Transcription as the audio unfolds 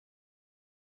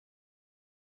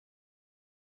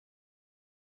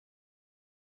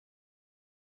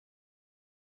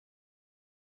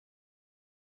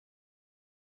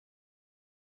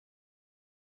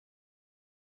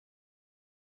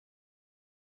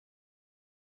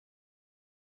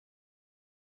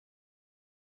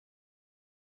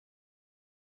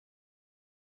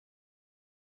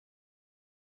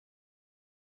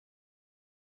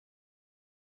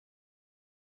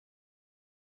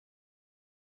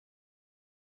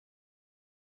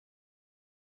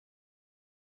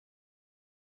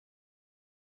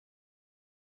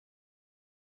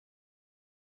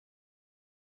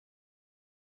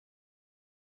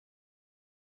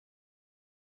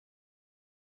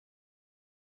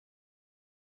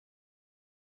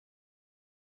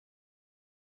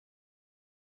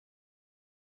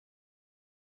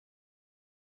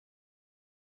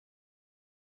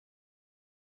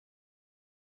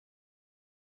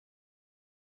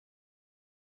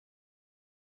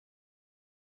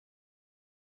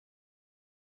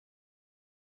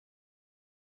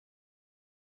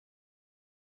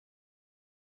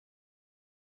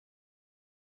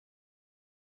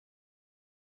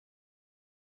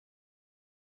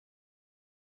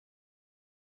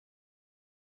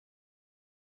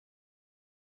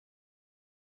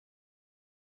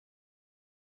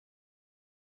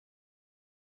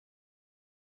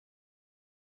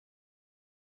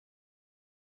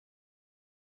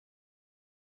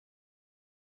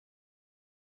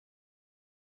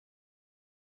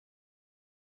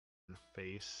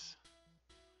face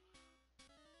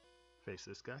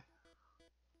this guy.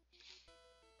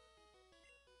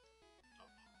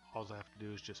 All I have to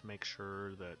do is just make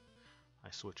sure that I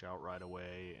switch out right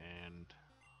away and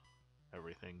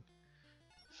everything.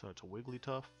 So it's a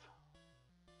Wigglytuff.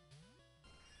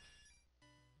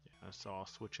 Yeah, so I'll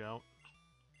switch out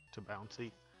to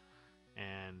Bouncy,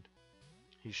 and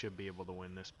he should be able to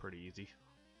win this pretty easy.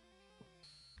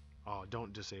 Oh,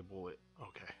 don't disable it.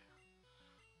 Okay.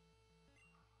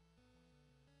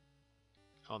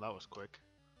 Oh, that was quick.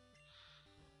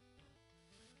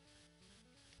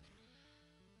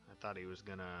 I thought he was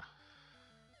gonna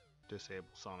disable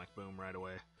Sonic Boom right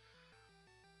away.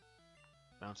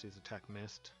 Bouncy's attack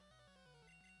missed.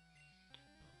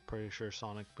 Pretty sure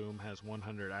Sonic Boom has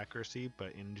 100 accuracy,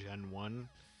 but in Gen 1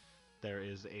 there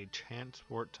is a chance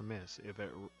for it to miss if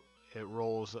it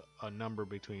rolls a number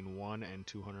between 1 and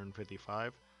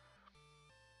 255,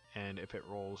 and if it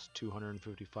rolls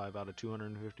 255 out of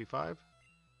 255,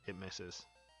 it misses.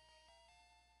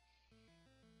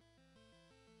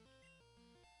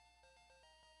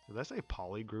 Did I say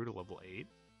Polly grew to level 8?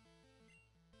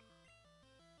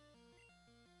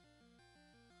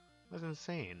 That's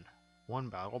insane. One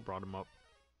battle brought him up,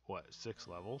 what, 6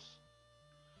 levels?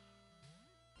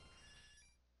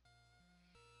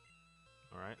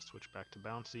 Alright, switch back to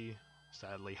Bouncy.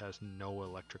 Sadly has no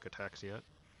electric attacks yet.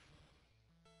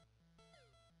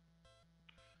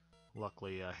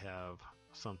 Luckily I have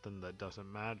something that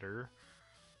doesn't matter,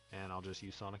 and I'll just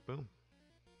use Sonic Boom.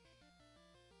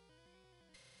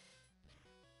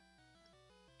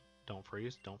 Don't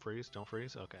freeze, don't freeze, don't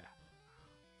freeze, okay.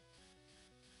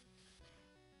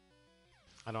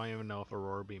 I don't even know if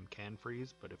Aurora Beam can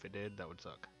freeze, but if it did, that would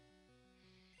suck.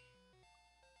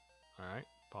 Alright,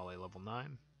 Poly level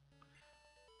 9.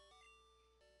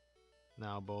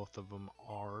 Now both of them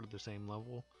are the same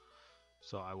level,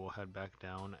 so I will head back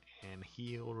down and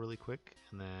heal really quick,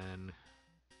 and then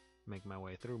make my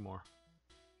way through more.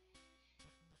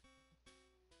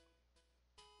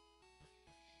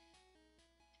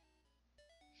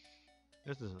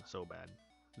 This isn't so bad.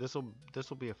 This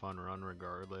will be a fun run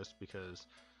regardless, because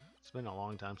it's been a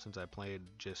long time since I played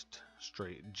just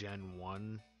straight Gen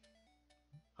 1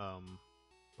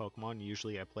 Pokemon.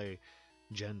 Usually I play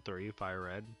Gen 3 Fire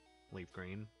Red, Leaf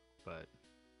Green, but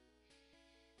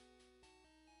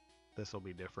this will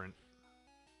be different.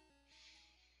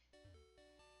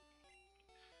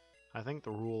 I think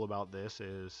the rule about this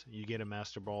is you get a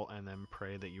Master Ball and then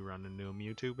pray that you run into a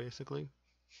Mewtwo, basically.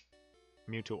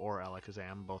 Mewtwo or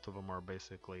Alakazam, both of them are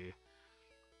basically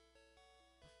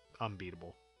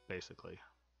unbeatable, basically.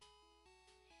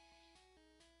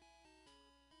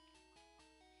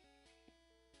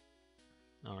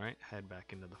 Alright, head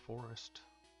back into the forest.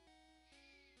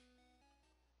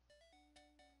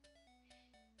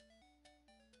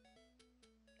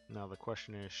 Now the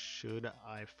question is, should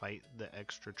I fight the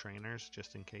extra trainers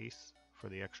just in case for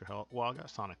the extra health? Well, I got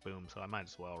Sonic Boom, so I might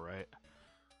as well, right?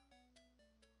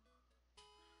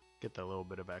 Get that little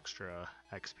bit of extra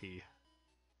XP.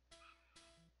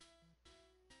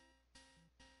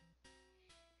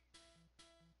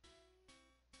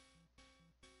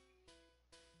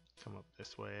 Come up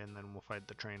this way and then we'll fight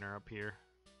the trainer up here.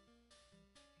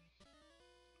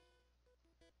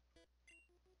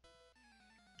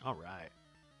 Alright.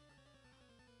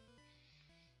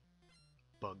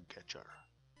 Bug Catcher.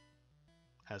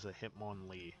 Has a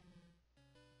Hitmonlee.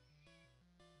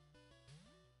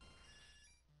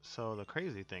 So the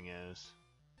crazy thing is,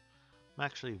 I'm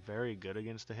actually very good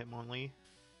against the Hitmonlee.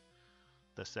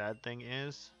 The sad thing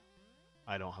is,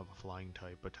 I don't have a flying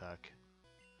type attack.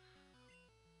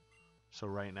 So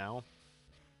right now,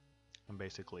 I'm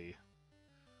basically...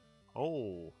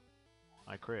 Oh!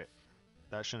 I crit.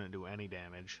 That shouldn't do any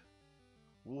damage.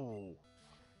 Whoa!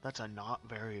 That's a not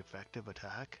very effective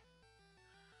attack.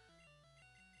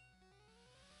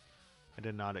 I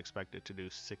did not expect it to do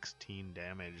 16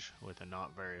 damage with a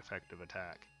not very effective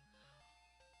attack.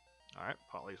 Alright,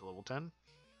 Polly's level 10.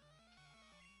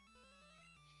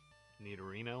 Need a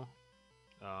Reno.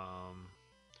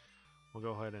 We'll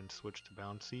go ahead and switch to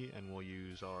Bouncy, and we'll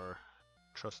use our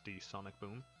trusty Sonic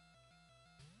Boom.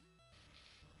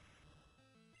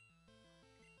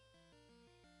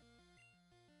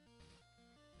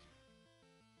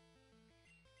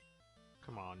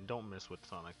 Come on, don't miss with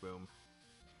Sonic Boom.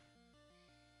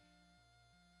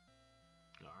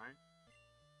 Alright.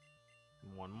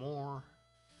 And one more.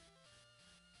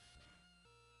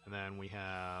 And then we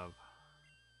have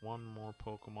one more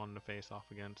Pokemon to face off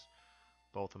against.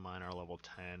 Both of mine are level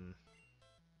 10.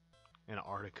 And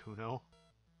Articuno.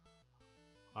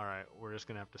 Alright, we're just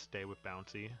gonna have to stay with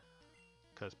Bouncy,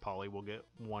 because Polly will get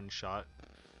one shot,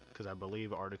 because I believe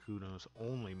Articuno's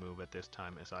only move at this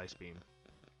time is Ice Beam.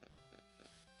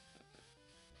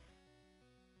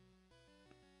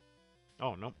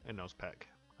 Oh, nope, it knows Peck.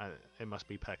 It must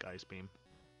be Peck Ice Beam.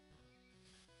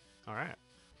 Alright.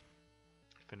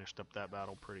 Finished up that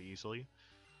battle pretty easily.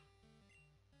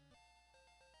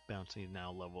 Bouncy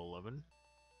now level 11.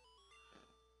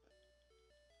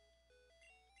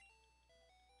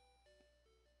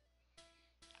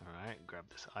 Alright, grab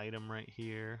this item right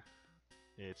here.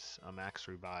 It's a max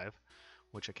revive,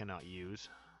 which I cannot use.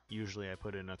 Usually I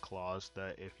put in a clause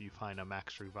that if you find a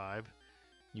max revive,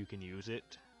 you can use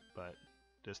it, but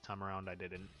this time around I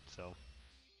didn't, so.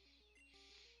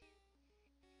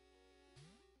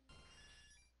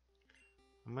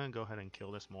 I'm gonna go ahead and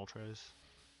kill this Moltres.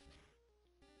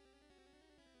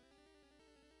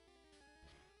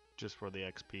 Just for the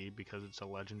XP, because it's a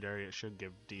legendary, it should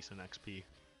give decent XP.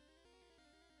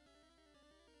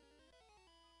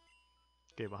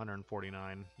 Gave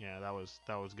 149. Yeah, that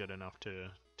was good enough to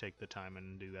take the time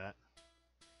and do that.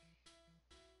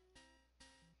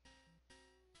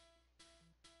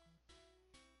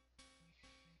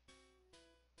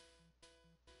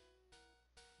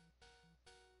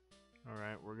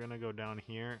 Alright, we're gonna go down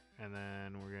here and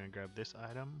then we're gonna grab this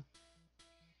item.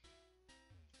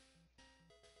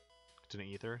 It's an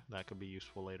ether, that could be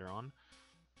useful later on.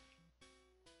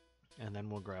 And then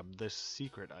we'll grab this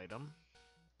secret item,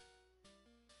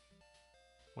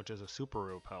 which is a super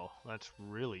repel. That's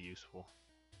really useful.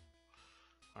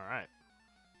 Alright.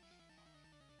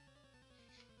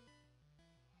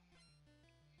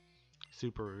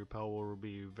 Super repel will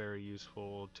be very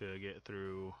useful to get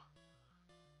through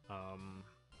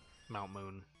Mount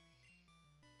Moon.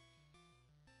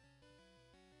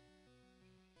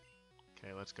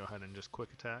 Okay, let's go ahead and just quick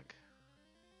attack.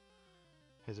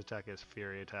 His attack is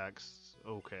Fury attacks.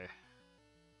 Okay.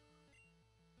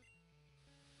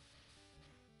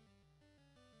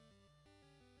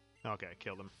 Okay,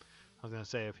 killed him. I was gonna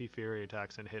say if he Fury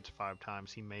attacks and hits 5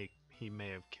 times, he may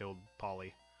have killed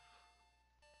Polly.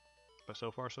 But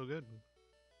so far so good.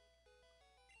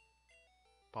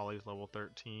 Polly's level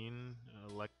 13.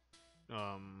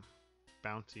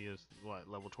 Bouncy is what,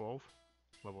 level 12?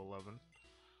 Level 11.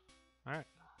 Alright.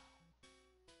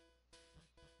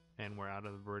 And we're out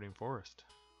of the Viridian Forest.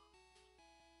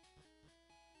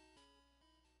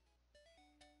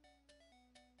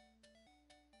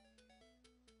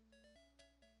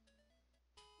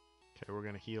 Okay, we're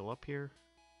gonna heal up here.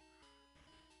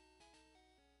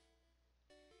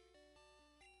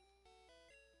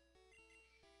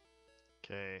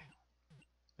 Okay.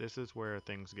 This is where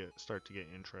things start to get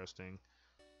interesting.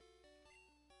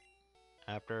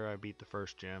 After I beat the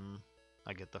first gym,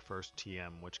 I get the first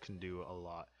TM, which can do a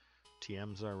lot.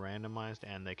 TMs are randomized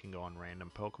and they can go on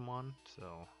random Pokemon,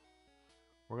 so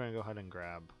we're gonna go ahead and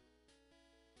grab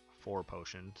 4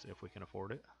 potions if we can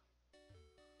afford it.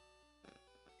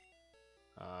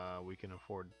 We can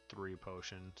afford 3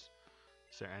 potions.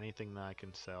 Is there anything that I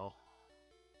can sell?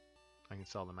 I can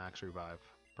sell the max revive.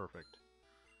 Perfect.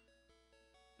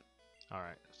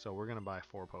 Alright, so we're gonna buy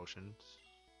 4 potions.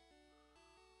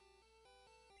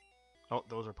 Oh,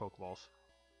 those are Pokeballs.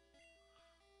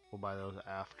 We'll buy those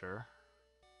after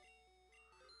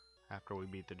we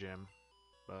beat the gym,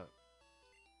 but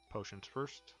potions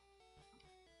first.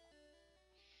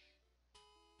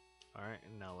 Alright,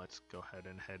 now let's go ahead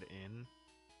and head in.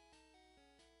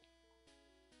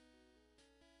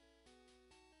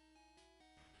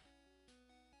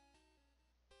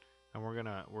 And we're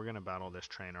gonna battle this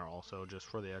trainer also just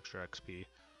for the extra XP,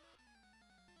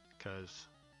 because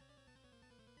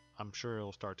I'm sure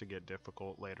it'll start to get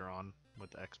difficult later on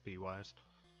with the XP wise.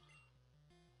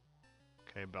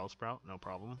 Okay, Bellsprout, no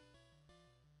problem.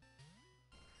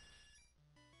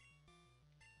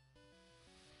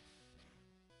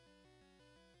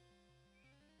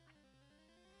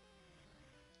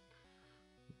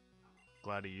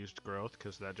 Glad he used growth,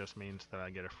 because that just means that I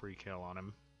get a free kill on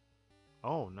him.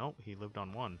 Oh, no, he lived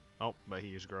on 1. Oh, but he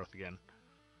used growth again.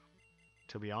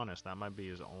 To be honest, that might be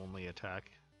his only attack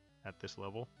at this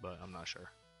level, but I'm not sure.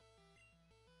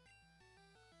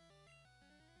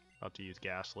 About to use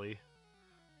Ghastly.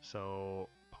 So,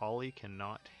 Polly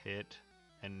cannot hit,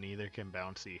 and neither can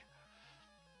Bouncy.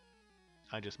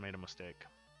 I just made a mistake.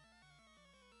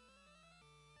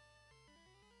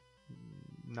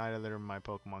 Neither of my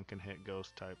Pokemon can hit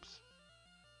ghost types.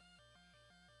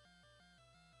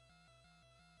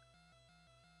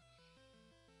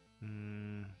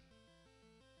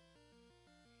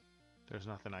 There's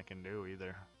nothing I can do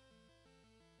either.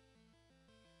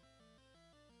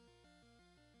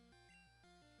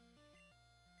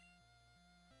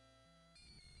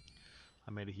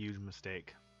 I made a huge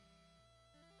mistake.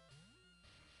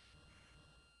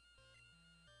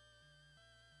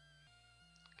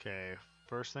 Okay,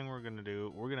 first thing we're gonna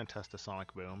do, we're gonna test the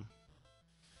Sonic Boom.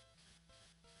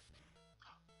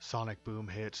 Sonic Boom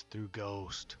hits through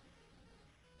Ghost.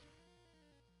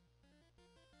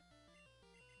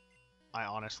 I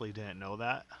honestly didn't know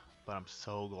that, but I'm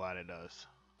so glad it does.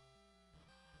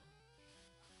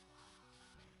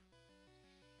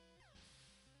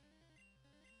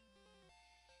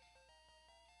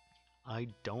 I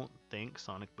don't think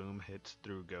Sonic Boom hits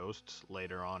through Ghosts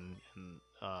later on in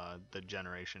the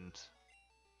generations.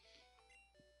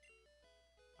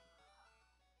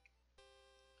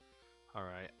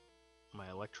 Alright, my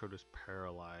Electrode is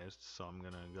paralyzed, so I'm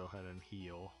gonna go ahead and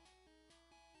heal.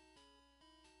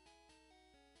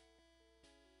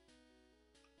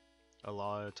 A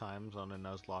lot of times on a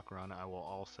Nuzlocke run, I will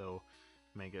also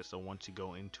make it so once you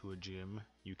go into a gym,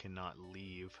 you cannot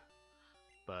leave.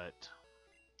 But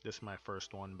this is my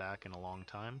first one back in a long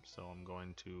time, so I'm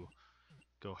going to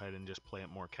go ahead and just play it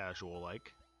more casual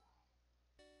like.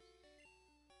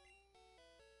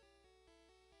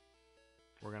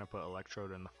 We're gonna put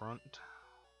Electrode in the front.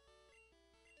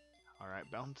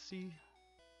 Alright, Bouncy,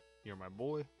 you're my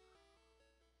boy.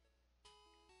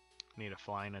 Need a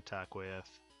flying attack with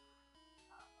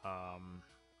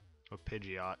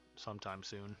Pidgeot sometime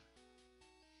soon.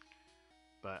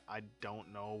 But I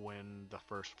don't know when the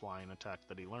first flying attack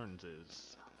that he learns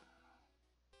is.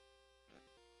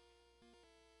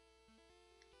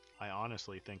 I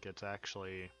honestly think it's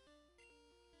actually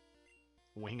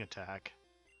Wing Attack,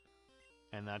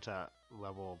 and that's at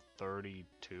level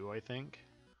 32, I think.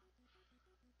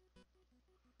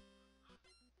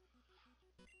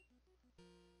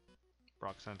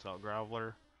 Brock sends out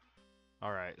Graveler.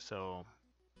 Alright, so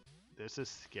this is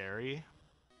scary,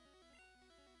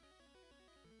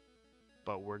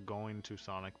 but we're going to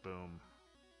Sonic Boom.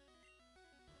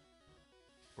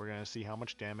 We're going to see how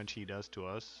much damage he does to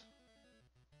us.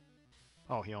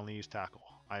 Oh, he only used Tackle.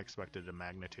 I expected a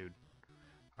Magnitude.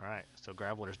 Alright, so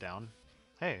Graveler's down.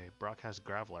 Hey, Brock has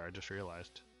Graveler, I just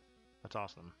realized. That's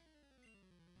awesome.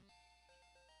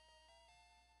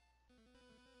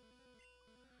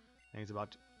 And he's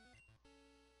about to...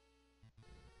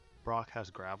 Brock has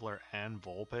Graveler and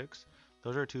Vulpix.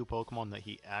 Those are two Pokemon that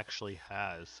he actually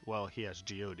has. Well, he has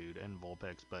Geodude and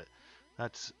Vulpix, but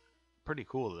that's pretty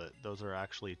cool that those are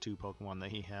actually two Pokemon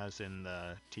that he has in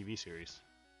the TV series.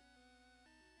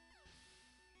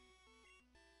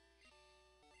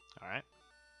 Alright.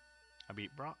 I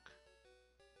beat Brock.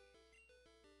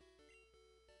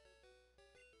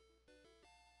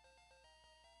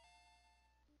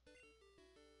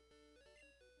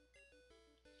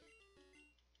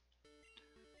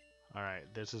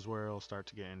 Alright, this is where it'll start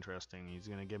to get interesting. He's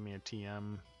going to give me a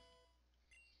TM.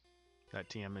 That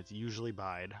TM is usually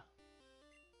Bide.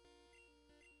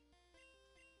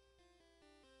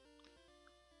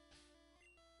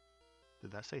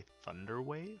 Did that say Thunder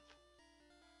Wave?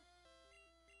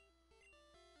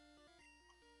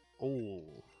 Oh,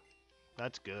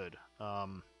 that's good.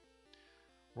 We're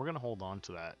going to hold on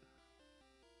to that.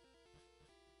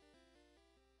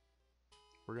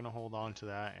 We're going to hold on to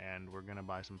that, and we're going to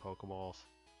buy some Pokeballs.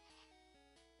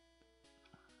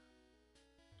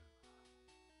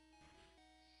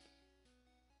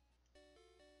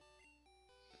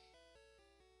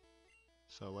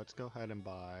 So let's go ahead and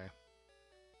buy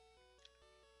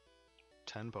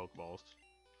 10 Pokeballs.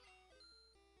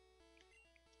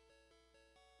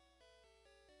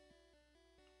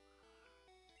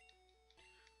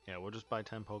 Yeah, we'll just buy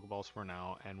 10 Pokeballs for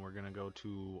now, and we're going to go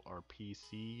to our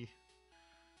PC.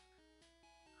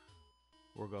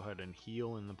 We'll go ahead and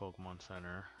heal in the Pokemon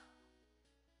Center.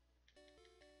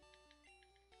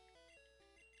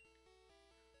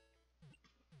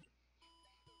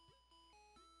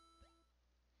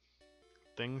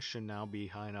 Things should now be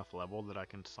high enough level that I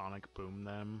can Sonic Boom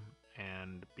them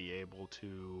and be able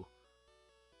to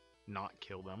not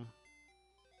kill them.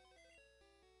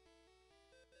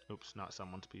 Oops, not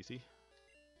someone's PC.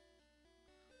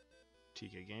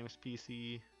 TK Games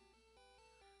PC.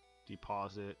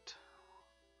 Deposit.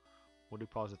 We'll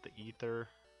deposit the Ether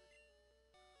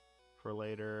for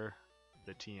later.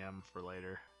 The TM for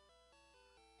later.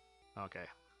 Okay.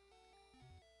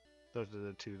 Those are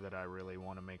the two that I really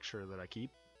want to make sure that I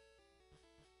keep.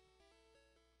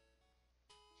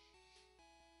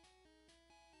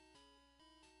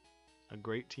 A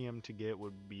great TM to get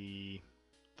would be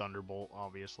Thunderbolt,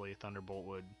 obviously. Thunderbolt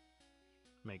would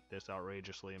make this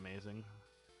outrageously amazing.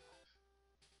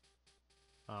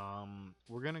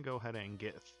 We're going to go ahead and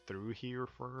get through here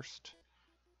first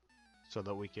so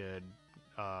that we could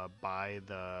buy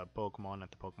the Pokemon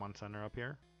at the Pokemon Center up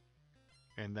here.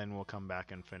 And then we'll come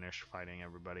back and finish fighting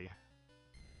everybody.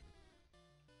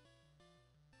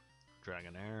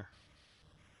 Dragonair.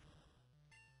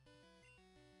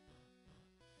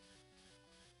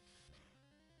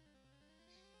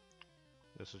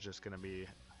 This is just gonna be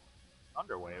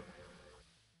Thunderwave.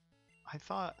 I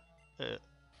thought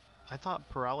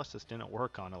paralysis didn't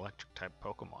work on electric type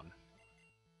Pokemon.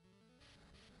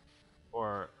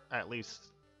 Or at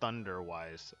least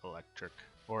thunder-wise electric.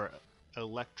 Or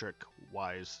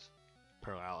electric-wise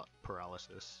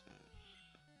paralysis.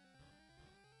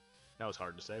 That was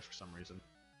hard to say for some reason.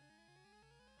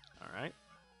 Alright.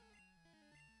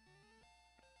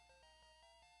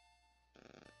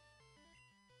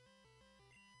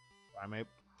 Primate.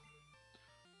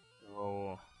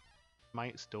 So,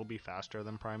 might still be faster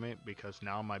than Primate because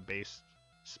now my base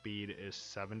speed is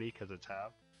 70 because it's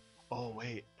halved. Oh,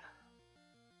 wait.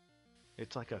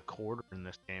 It's like a quarter in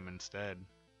this game instead.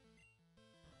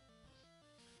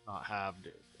 Not halved.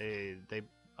 They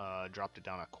dropped it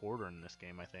down a quarter in this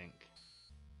game, I think.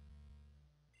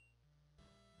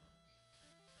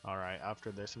 Alright,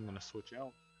 after this I'm gonna switch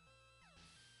out.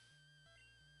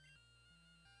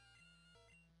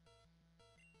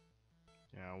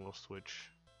 Yeah, we'll switch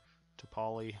to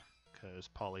Polly, because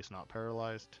Polly's not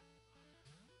paralyzed.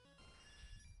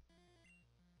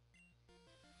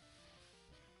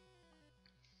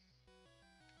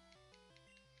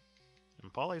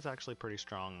 And Polly's actually pretty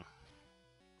strong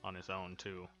on his own,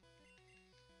 too.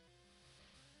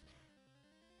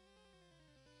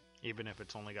 Even if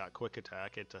it's only got quick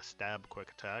attack, it's a stab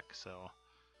quick attack, so...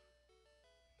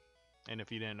 And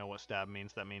if you didn't know what stab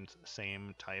means, that means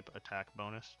same type attack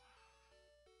bonus.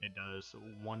 It does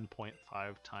 1.5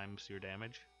 times your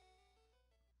damage.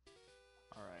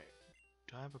 Alright.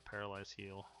 Do I have a paralyzed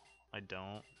heal? I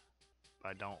don't. But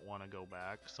I don't want to go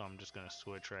back, so I'm just going to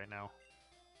switch right now.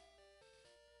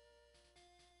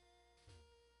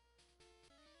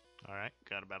 Alright,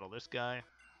 gotta battle this guy.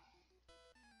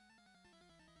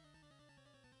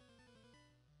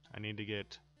 I need to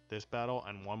get this battle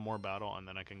and one more battle, and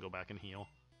then I can go back and heal.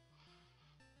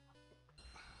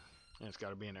 And it's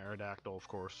gotta be an Aerodactyl, of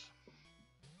course.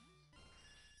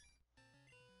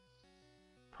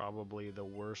 Probably the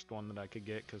worst one that I could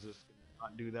get, because it's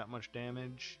not do that much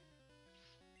damage.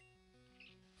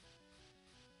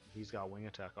 He's got wing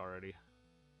attack already.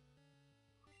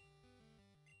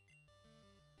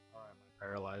 Alright, my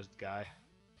paralyzed guy.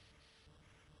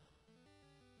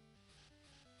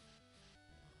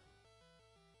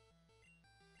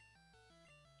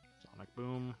 Sonic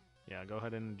Boom. Yeah, go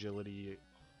ahead and agility.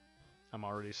 I'm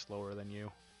already slower than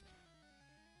you.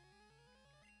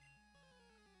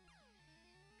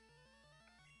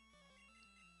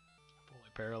 Fully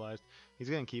paralyzed. He's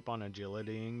gonna keep on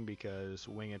agilitying because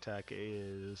wing attack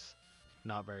is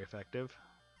not very effective.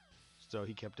 So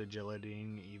he kept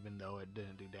agilitying even though it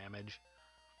didn't do damage.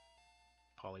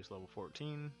 Polly's level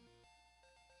 14.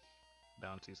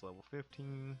 Bouncy's level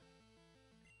 15.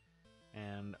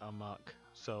 And a Muck.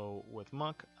 So with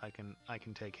Muck, I can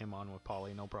take him on with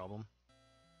Polly, no problem.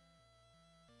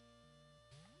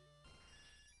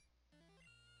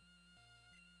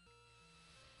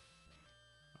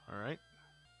 Alright.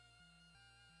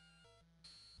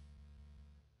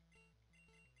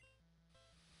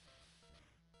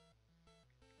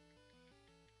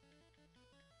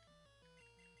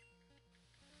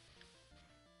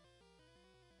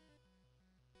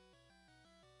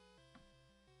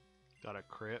 Got a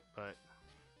crit, but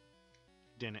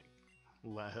didn't.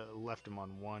 Left him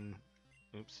on one.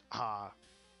 Oops.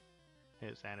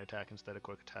 Hit sand attack instead of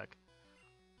quick attack.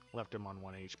 Left him on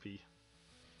 1 HP.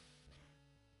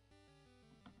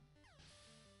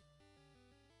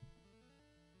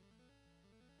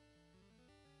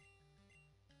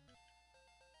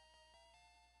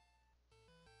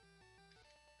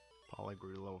 Polly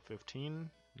grew to level 15.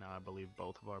 Now I believe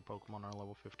both of our Pokemon are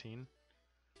level 15.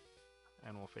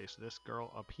 And we'll face this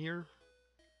girl up here.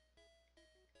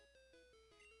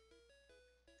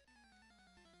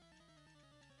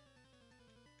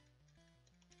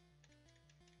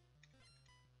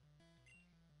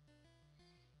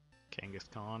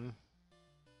 Kangaskhan.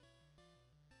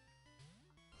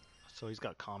 So he's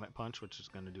got Comet Punch, which is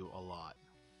going to do a lot.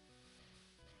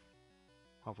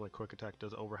 Hopefully quick attack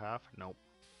does over half. Nope.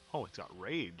 Oh, it's got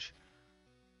Rage.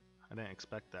 I didn't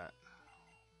expect that.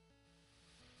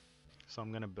 So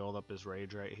I'm going to build up his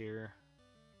Rage right here.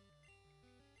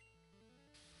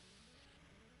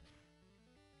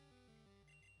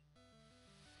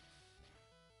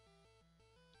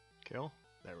 Kill.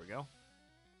 There we go.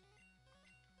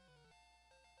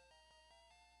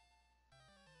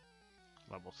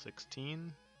 level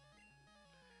 16.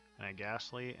 And a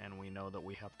Ghastly, and we know that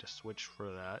we have to switch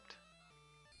for that.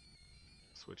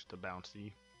 Switch to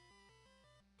Bouncy.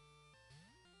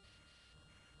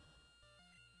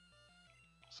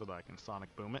 So that I can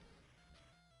Sonic Boom it.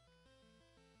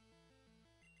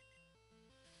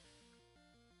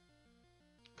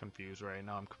 Confused right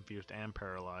now, I'm confused and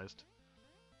paralyzed.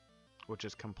 Which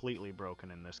is completely broken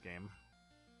in this game.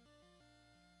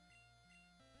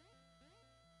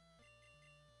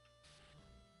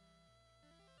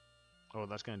 Oh,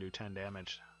 that's gonna do 10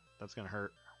 damage. That's gonna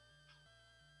hurt.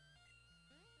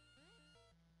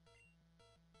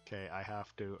 Okay, I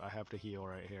have to heal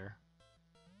right here.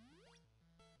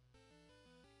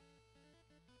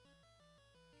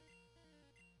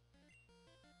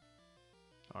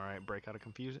 Alright, break out of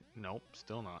confusion. Nope,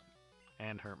 still not.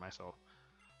 And hurt myself.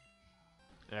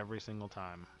 Every single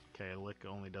time. Okay, Lick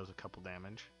only does a couple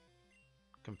damage.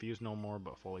 Confused no more,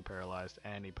 but fully paralyzed.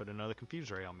 And he put another Confuse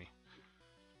Ray on me.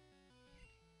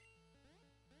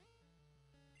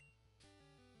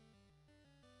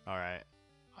 Alright,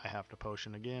 I have to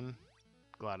potion again.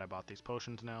 Glad I bought these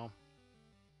potions now.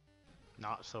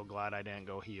 Not so glad I didn't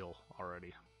go heal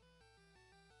already.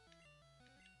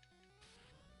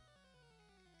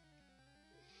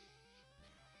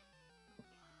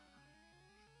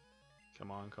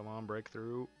 Come on,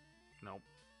 breakthrough. Nope.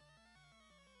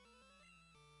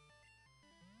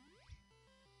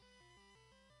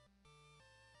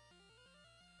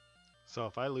 So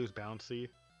if I lose Bouncy,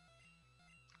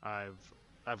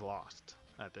 I've lost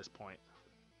at this point.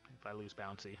 If I lose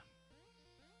Bouncy.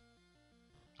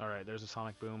 Alright, there's a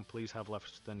Sonic Boom. Please have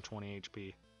less than 20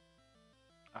 HP.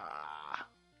 Ah.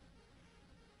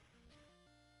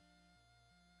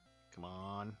 Come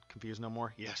on. Confuse no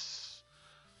more. Yes.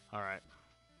 Alright.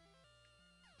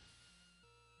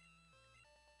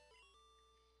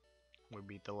 We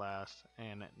beat the last,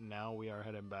 and now we are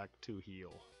headed back to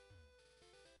heal.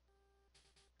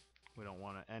 We don't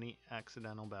want any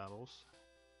accidental battles.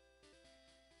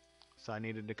 So I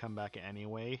needed to come back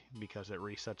anyway because it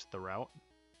resets the route.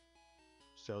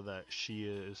 So that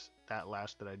that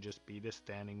last that I just beat is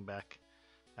standing back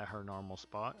at her normal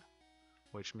spot,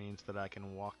 which means that I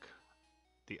can walk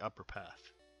the upper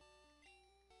path.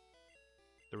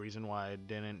 The reason why I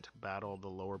didn't battle the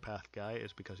lower path guy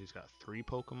is because he's got 3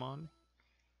 Pokemon,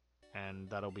 and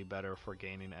that'll be better for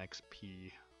gaining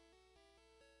XP.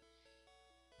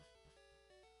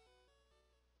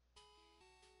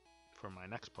 For my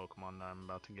next Pokemon that I'm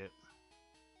about to get.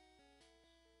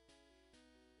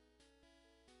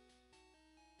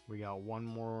 We got one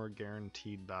more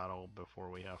guaranteed battle before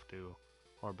we have to,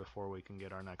 or before we can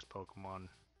get our next Pokemon.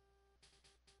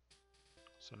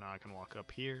 So now I can walk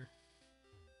up here,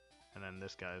 and then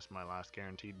this guy is my last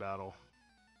guaranteed battle.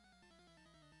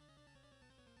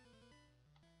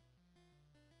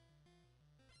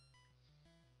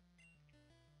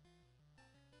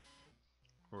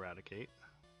 Eradicate.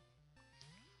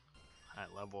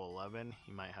 At level 11,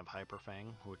 he might have Hyper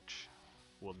Fang, which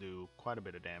will do quite a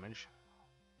bit of damage.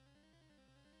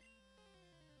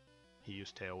 He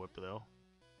used Tail Whip though.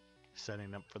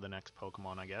 Setting up for the next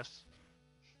Pokemon, I guess.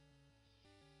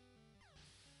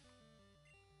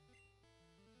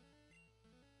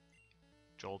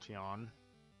 Jolteon.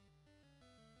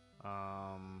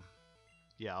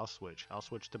 Yeah, I'll switch. I'll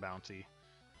switch to Bouncy.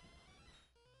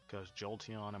 Because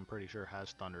Jolteon, I'm pretty sure,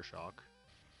 has Thunder Shock.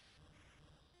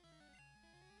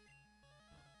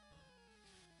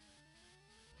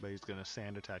 But he's going to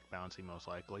Sand Attack Bouncy most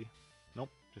likely.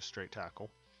 Nope, just straight Tackle.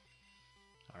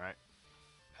 Alright.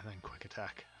 And then Quick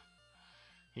Attack.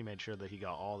 He made sure that he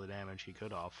got all the damage he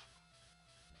could off.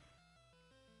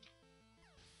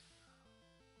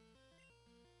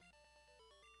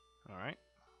 Alright.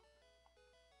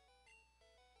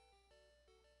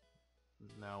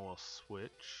 Now we'll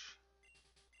switch.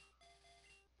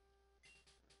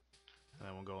 And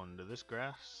then we'll go into this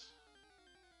grass.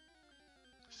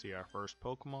 See our first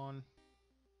Pokemon.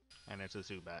 And it's a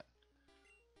Zubat.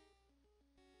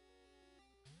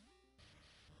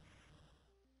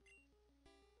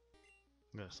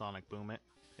 I'm gonna Sonic Boom it.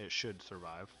 It should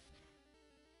survive.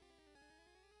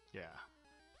 Yeah.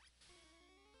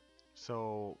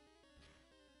 So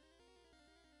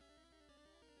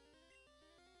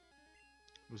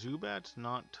Zubat's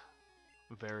not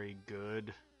very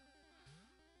good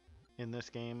in this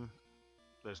game.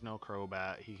 There's no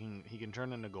Crobat. He can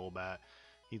turn into Golbat.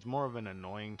 He's more of an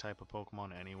annoying type of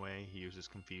Pokemon anyway. He uses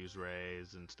Confuse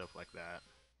Rays and stuff like that.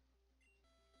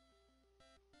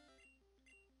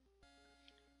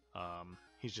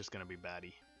 He's just gonna be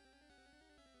batty.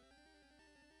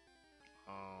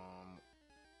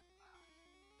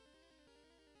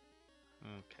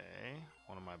 Okay,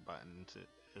 one of my buttons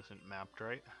isn't mapped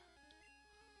right.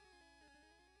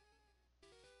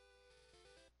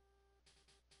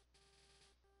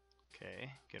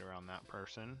 Okay, get around that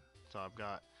person. So I've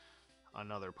got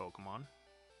another Pokemon.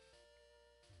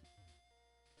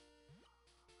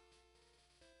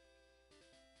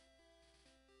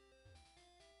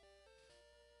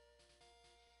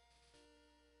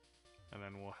 And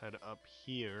then we'll head up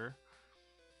here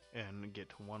and get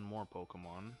to one more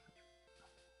Pokemon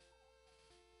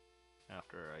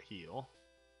after I heal.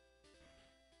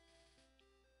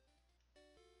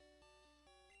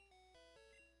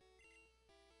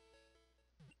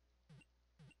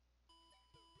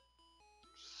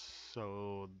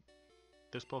 So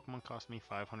this Pokemon cost me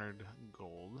 500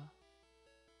 gold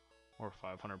or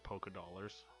 500 Poké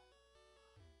Dollars,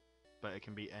 but it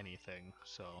can be anything.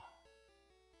 So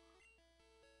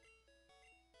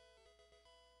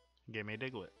gave me a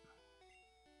Diglett.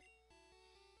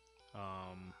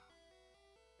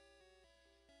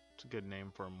 It's a good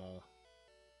name for a mole.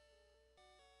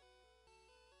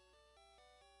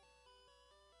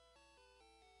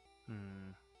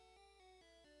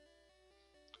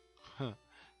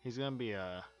 He's gonna be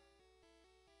a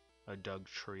Doug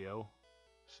Trio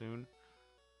soon,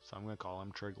 so I'm gonna call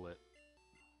him Triglet.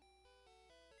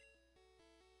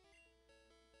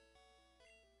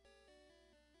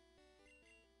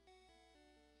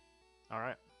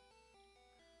 Alright.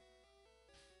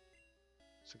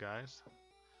 So guys,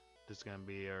 this is gonna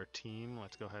be our team.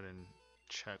 Let's go ahead and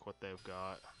check what they've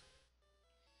got.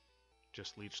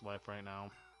 Just Leech Life right now.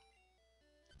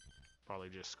 Probably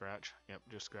just Scratch. Yep,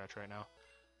 just Scratch right now.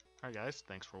 Alright guys,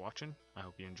 thanks for watching. I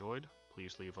hope you enjoyed.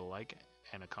 Please leave a like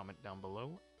and a comment down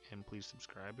below, and please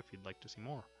subscribe if you'd like to see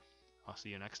more. I'll see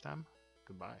you next time.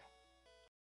 Goodbye.